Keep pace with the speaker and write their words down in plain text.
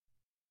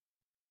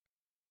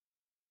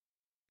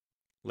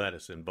Let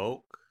us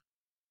invoke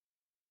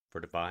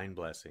for divine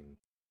blessing.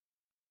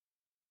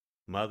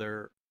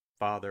 Mother,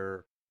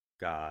 Father,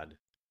 God,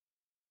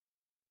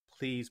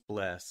 please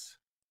bless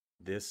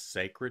this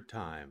sacred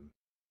time.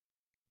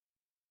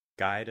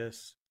 Guide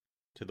us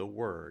to the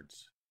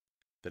words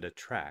that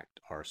attract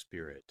our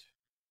spirit.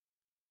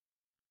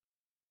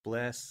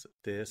 Bless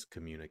this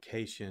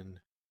communication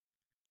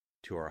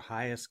to our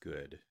highest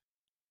good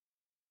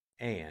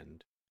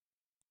and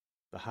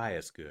the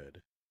highest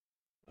good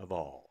of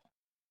all.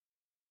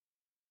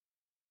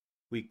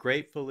 We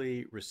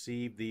gratefully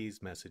receive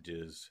these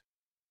messages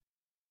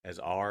as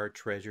our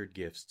treasured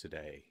gifts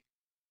today.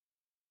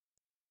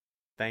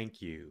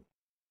 Thank you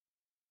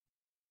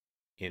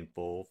in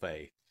full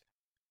faith.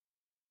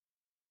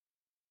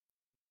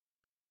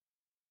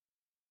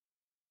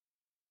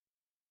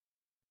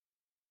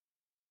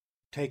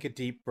 Take a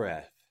deep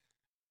breath.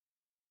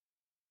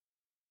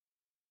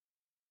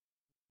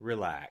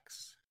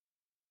 Relax.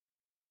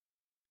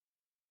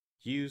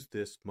 Use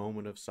this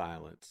moment of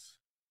silence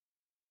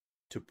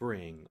to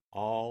bring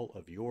all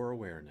of your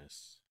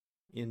awareness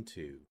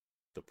into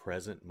the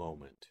present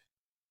moment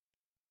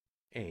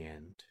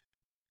and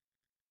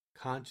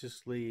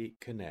consciously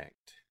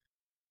connect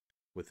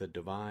with the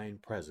divine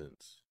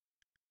presence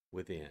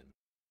within.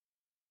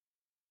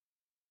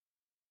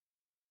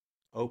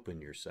 Open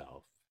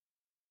yourself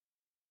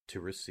to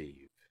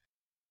receive.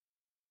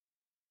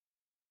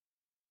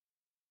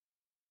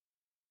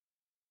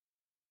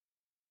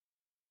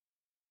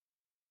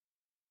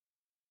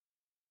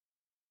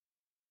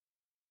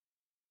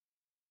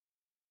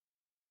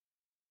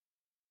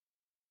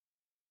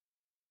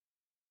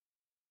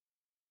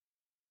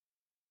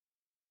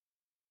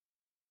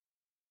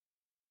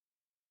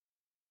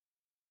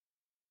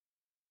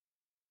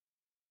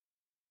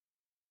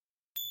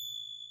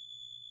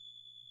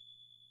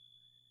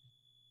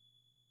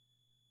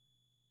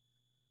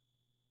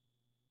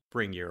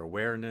 Bring your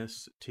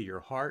awareness to your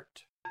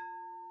heart.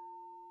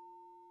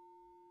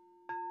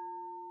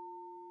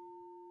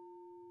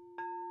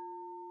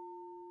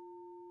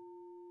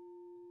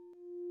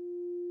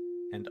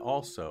 And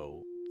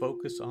also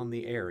focus on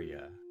the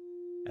area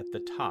at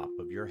the top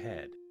of your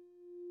head.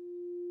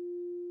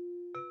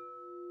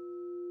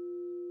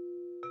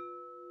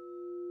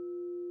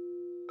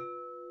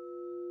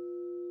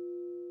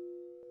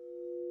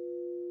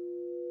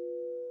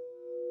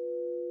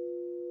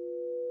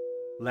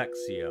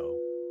 Lectio.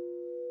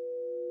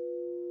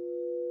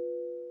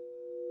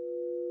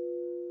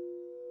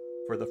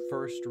 For the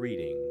first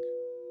reading,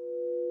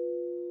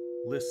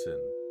 listen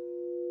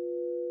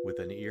with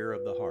an ear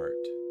of the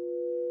heart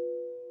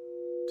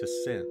to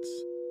sense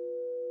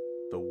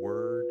the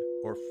word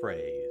or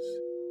phrase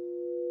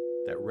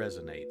that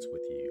resonates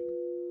with you.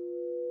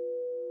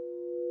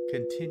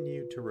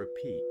 Continue to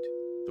repeat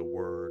the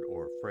word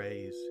or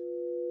phrase.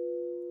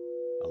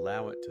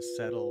 Allow it to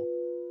settle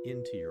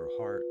into your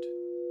heart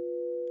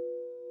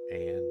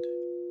and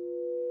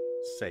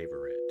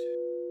savor it.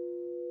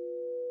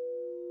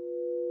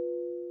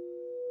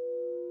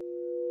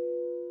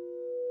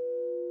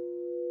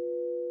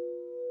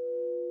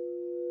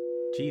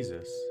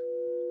 Jesus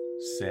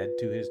said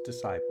to his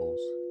disciples,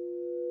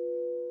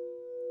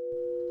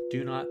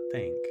 "Do not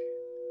think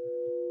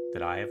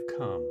that I have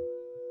come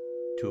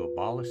to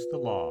abolish the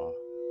law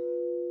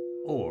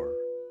or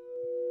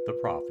the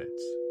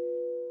prophets.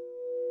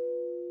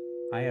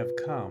 I have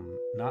come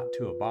not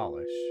to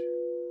abolish,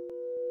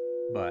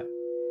 but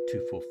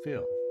to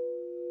fulfill.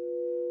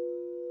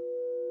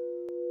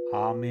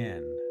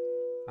 Amen,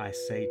 I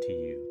say to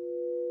you,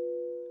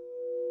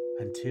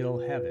 until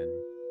heaven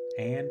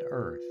and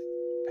earth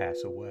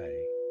pass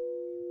away,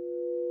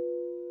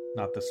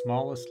 not the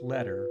smallest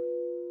letter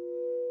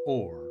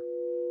or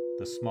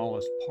the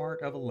smallest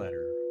part of a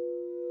letter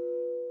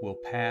will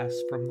pass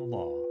from the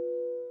law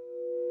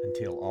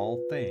until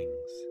all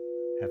things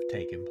have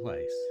taken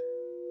place.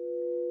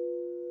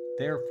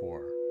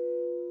 Therefore,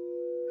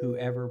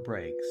 whoever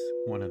breaks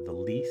one of the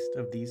least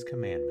of these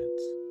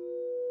commandments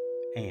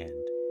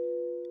and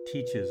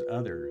teaches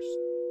others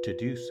to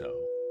do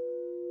so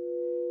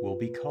will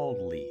be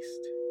called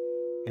least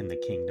in the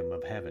kingdom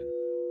of heaven.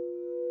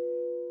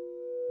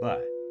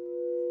 But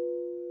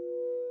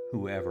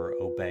whoever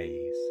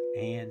obeys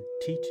and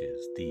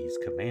teaches these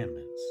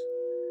commandments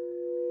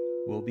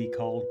will be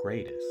called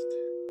greatest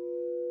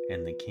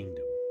in the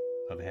kingdom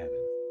of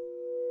heaven."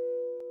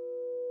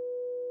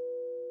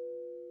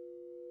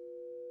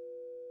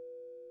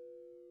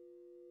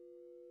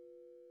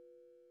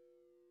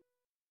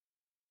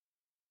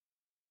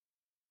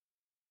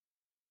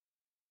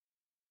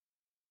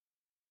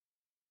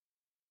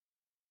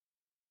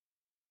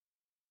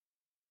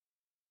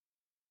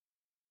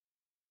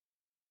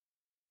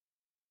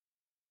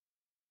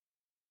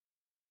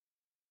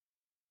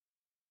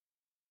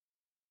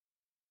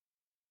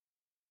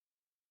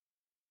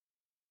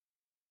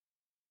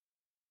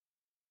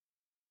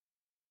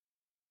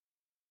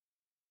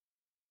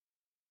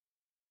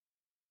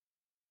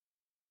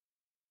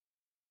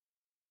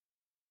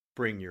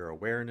 Bring your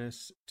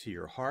awareness to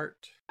your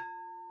heart.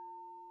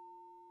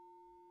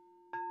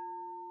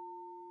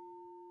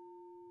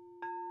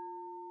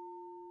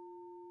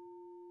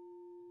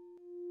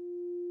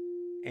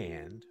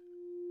 And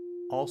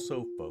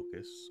also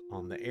focus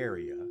on the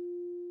area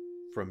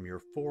from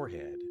your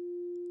forehead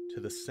to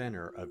the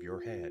center of your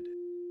head.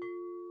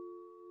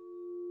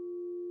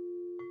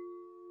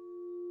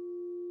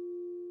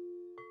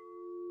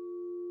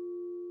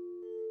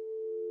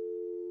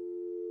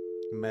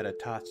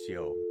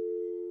 Meditatio.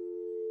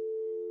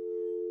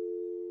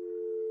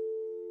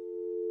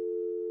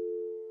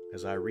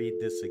 As I read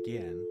this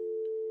again,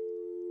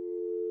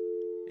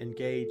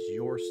 engage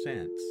your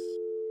sense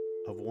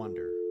of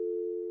wonder.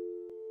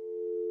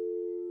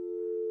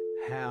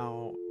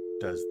 How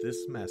does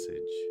this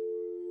message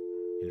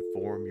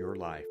inform your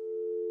life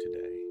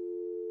today?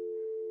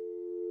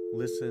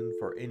 Listen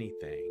for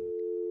anything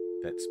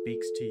that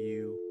speaks to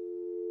you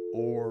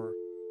or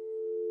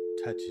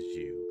touches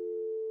you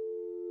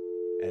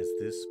as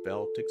this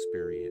felt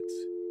experience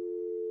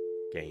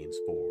gains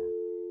form.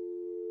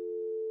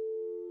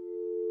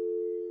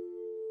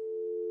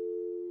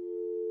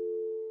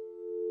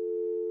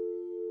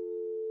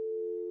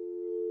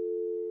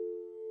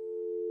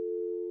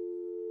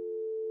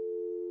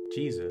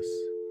 Jesus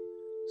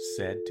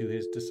said to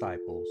his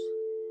disciples,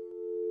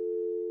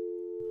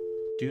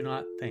 "Do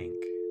not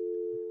think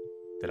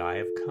that I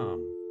have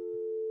come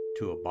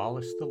to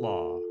abolish the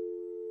law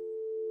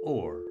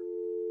or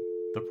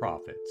the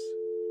prophets.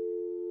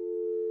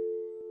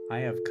 I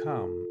have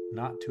come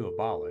not to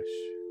abolish,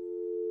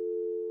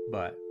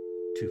 but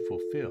to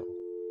fulfill.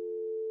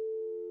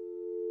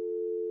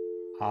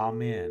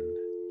 Amen,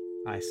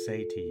 I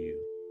say to you,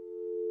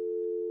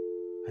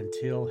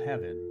 until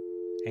heaven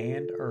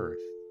and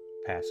earth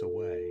pass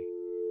away,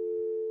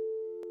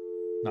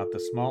 not the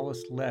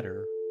smallest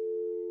letter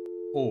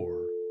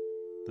or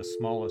the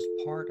smallest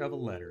part of a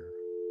letter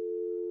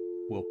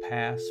will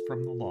pass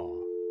from the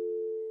law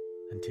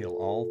until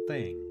all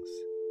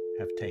things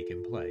have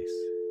taken place.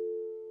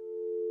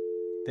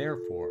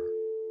 Therefore,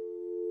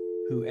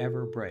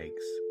 whoever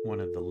breaks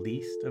one of the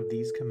least of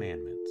these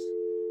commandments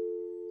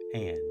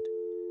and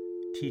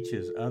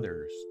teaches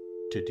others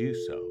to do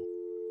so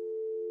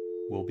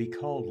will be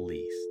called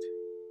least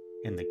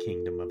in the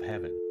kingdom of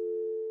heaven.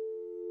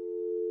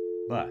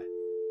 But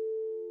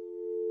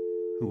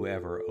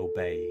whoever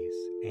obeys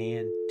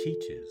and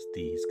teaches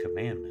these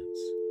commandments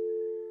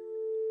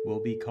will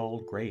be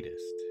called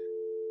greatest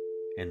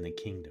in the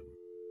kingdom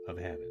of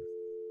heaven."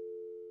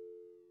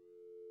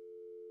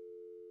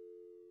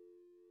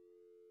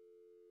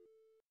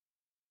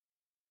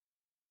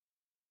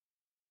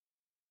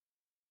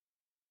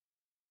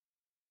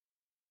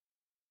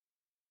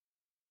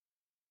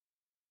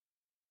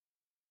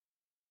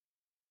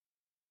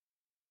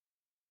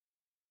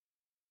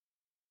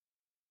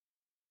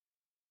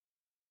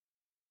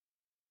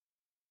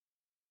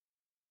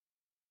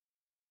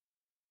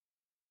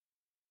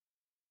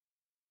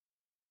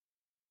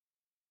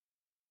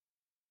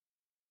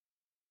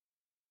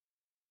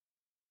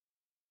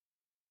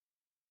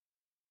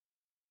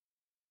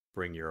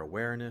 Bring your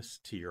awareness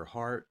to your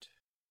heart.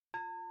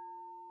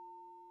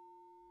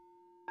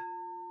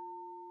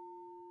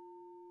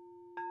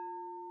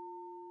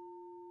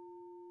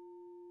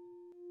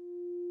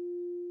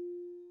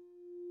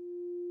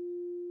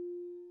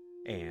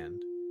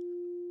 And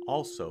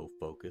also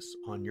focus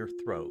on your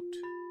throat.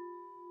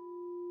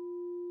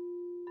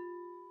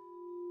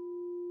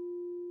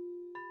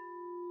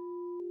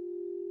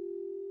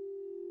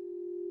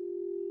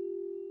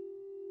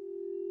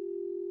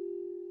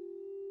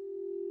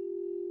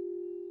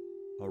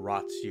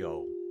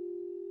 Oratio.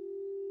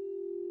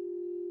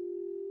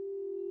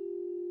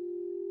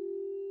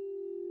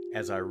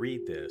 As I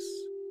read this,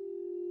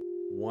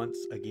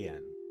 once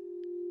again,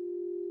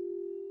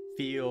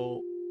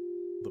 feel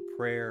the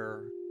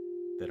prayer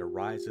that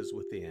arises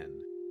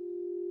within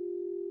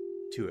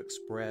to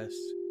express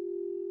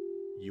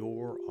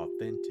your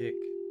authentic,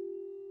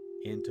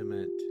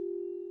 intimate,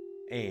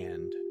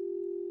 and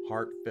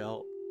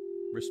heartfelt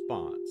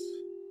response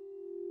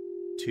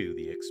to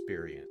the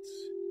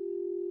experience.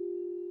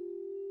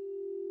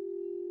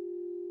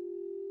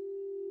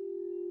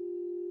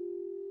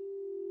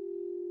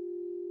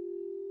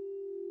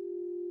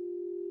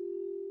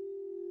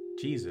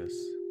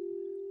 Jesus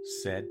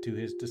said to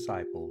his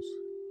disciples,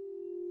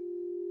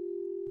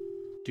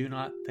 "Do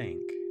not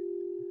think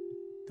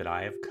that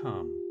I have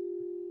come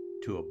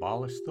to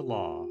abolish the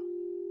law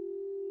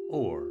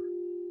or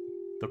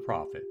the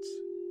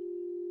prophets.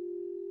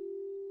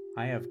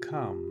 I have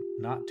come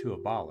not to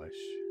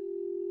abolish,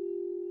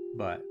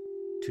 but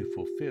to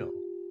fulfill.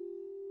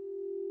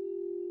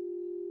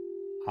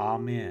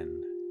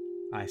 Amen,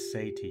 I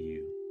say to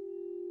you,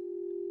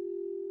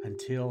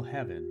 until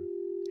heaven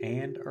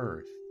and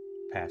earth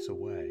pass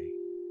away,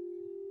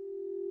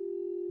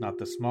 not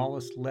the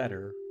smallest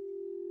letter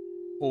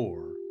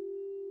or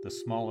the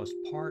smallest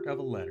part of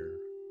a letter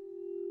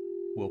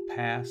will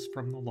pass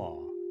from the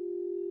law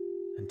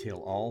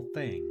until all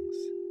things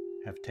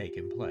have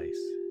taken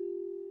place.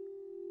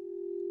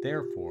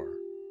 Therefore,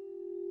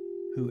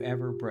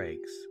 whoever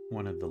breaks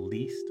one of the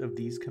least of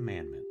these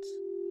commandments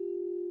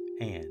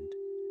and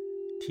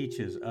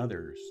teaches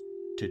others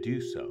to do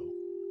so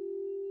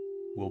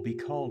will be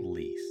called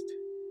least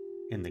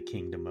in the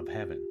kingdom of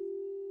heaven.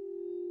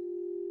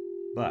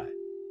 But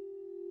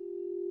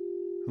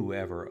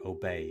whoever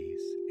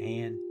obeys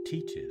and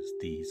teaches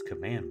these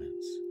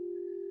commandments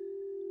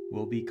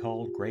will be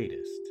called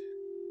greatest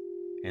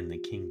in the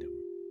kingdom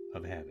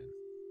of heaven.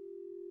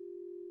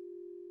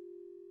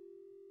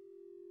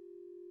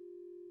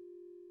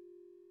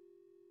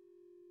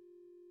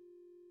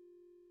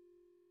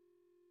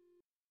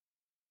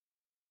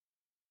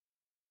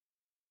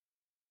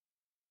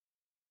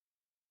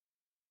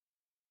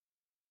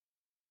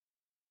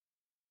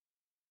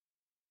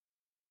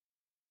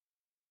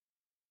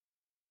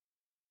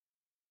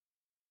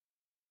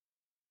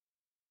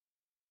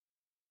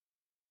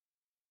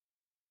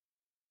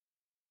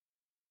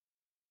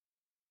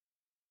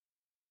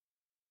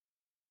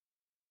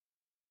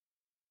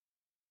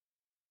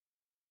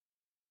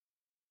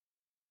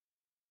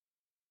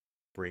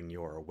 Bring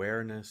your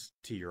awareness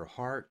to your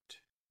heart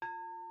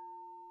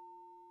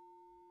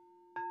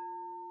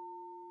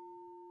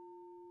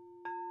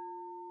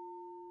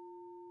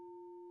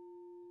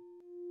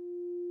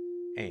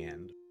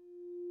and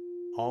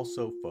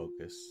also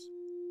focus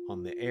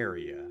on the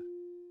area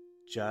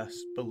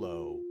just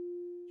below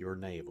your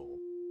navel.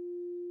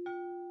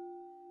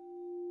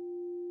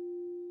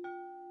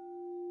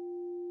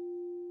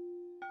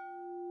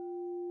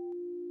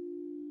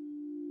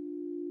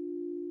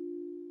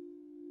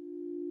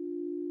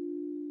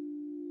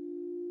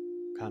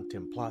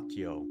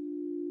 Contemplatio.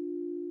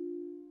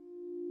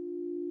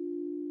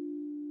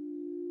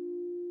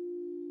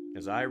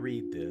 As I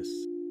read this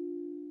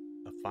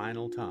a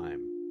final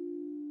time,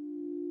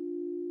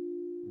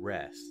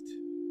 rest.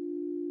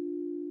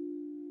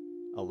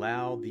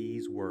 Allow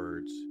these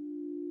words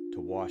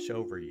to wash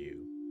over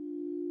you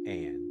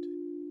and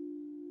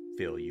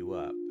fill you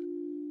up.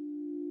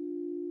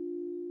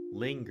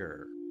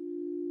 Linger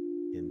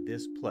in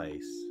this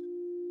place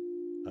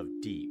of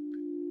deep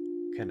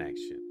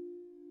connection.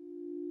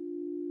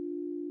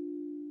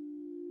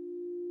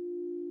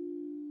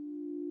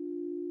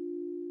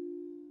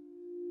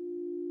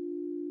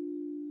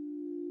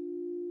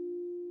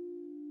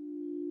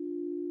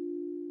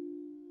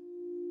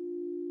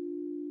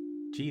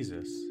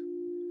 Jesus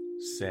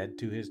said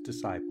to his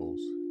disciples,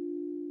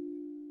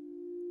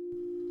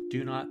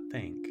 "Do not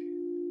think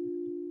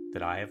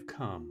that I have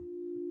come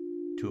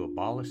to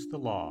abolish the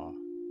law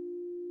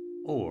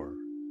or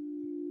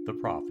the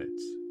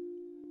prophets.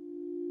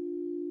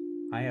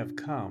 I have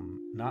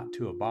come not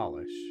to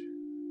abolish,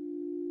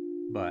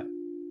 but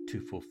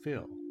to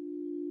fulfill.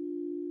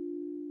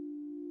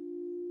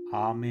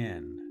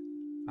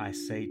 Amen, I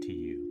say to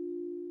you,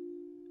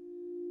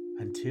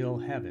 until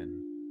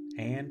heaven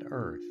and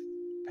earth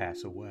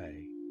pass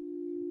away,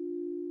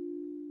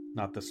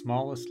 not the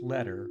smallest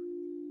letter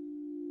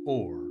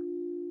or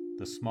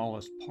the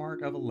smallest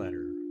part of a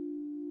letter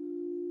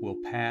will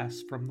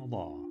pass from the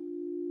law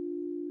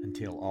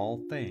until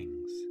all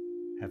things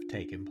have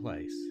taken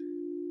place.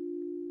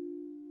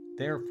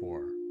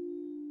 Therefore,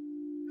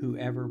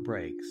 whoever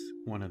breaks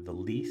one of the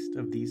least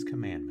of these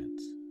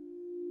commandments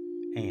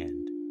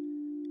and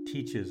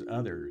teaches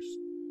others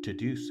to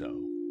do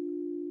so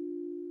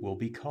will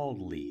be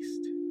called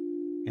least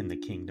in the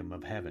kingdom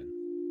of heaven.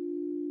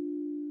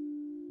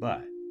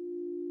 But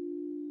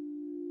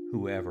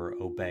whoever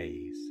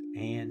obeys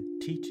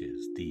and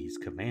teaches these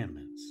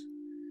commandments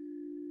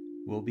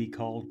will be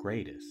called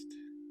greatest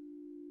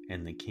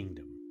in the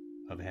kingdom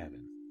of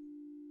heaven."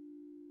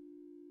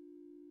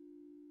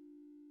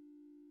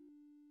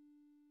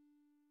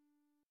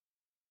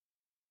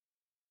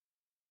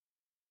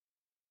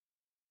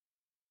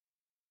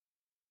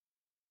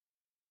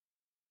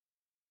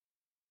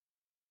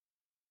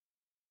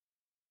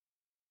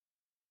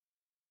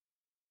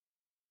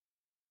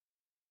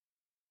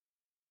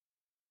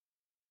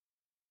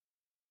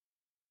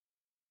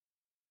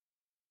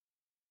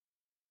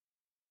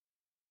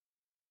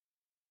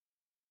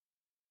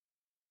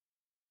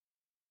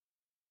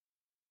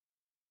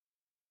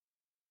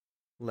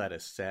 Let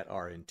us set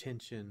our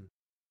intention.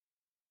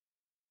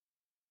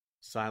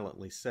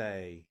 Silently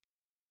say,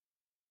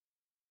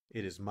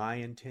 "It is my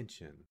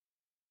intention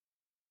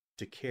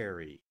to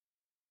carry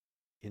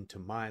into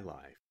my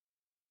life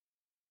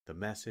the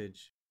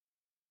message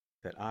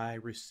that I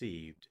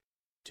received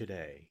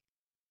today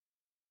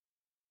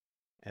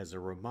as a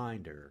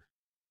reminder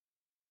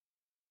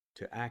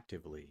to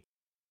actively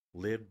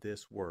live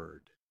this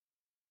word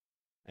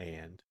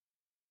and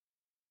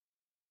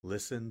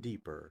listen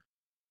deeper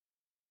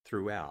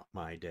throughout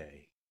my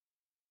day."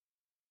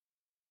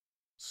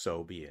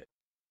 So be it.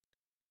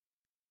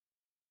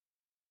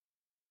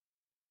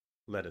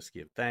 Let us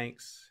give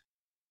thanks.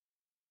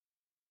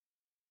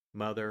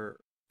 Mother,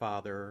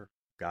 Father,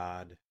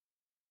 God,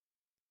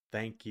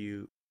 thank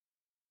you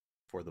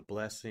for the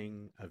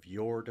blessing of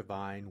your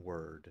divine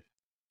word.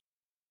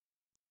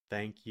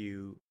 Thank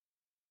you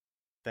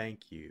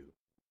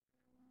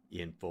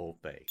in full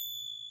faith.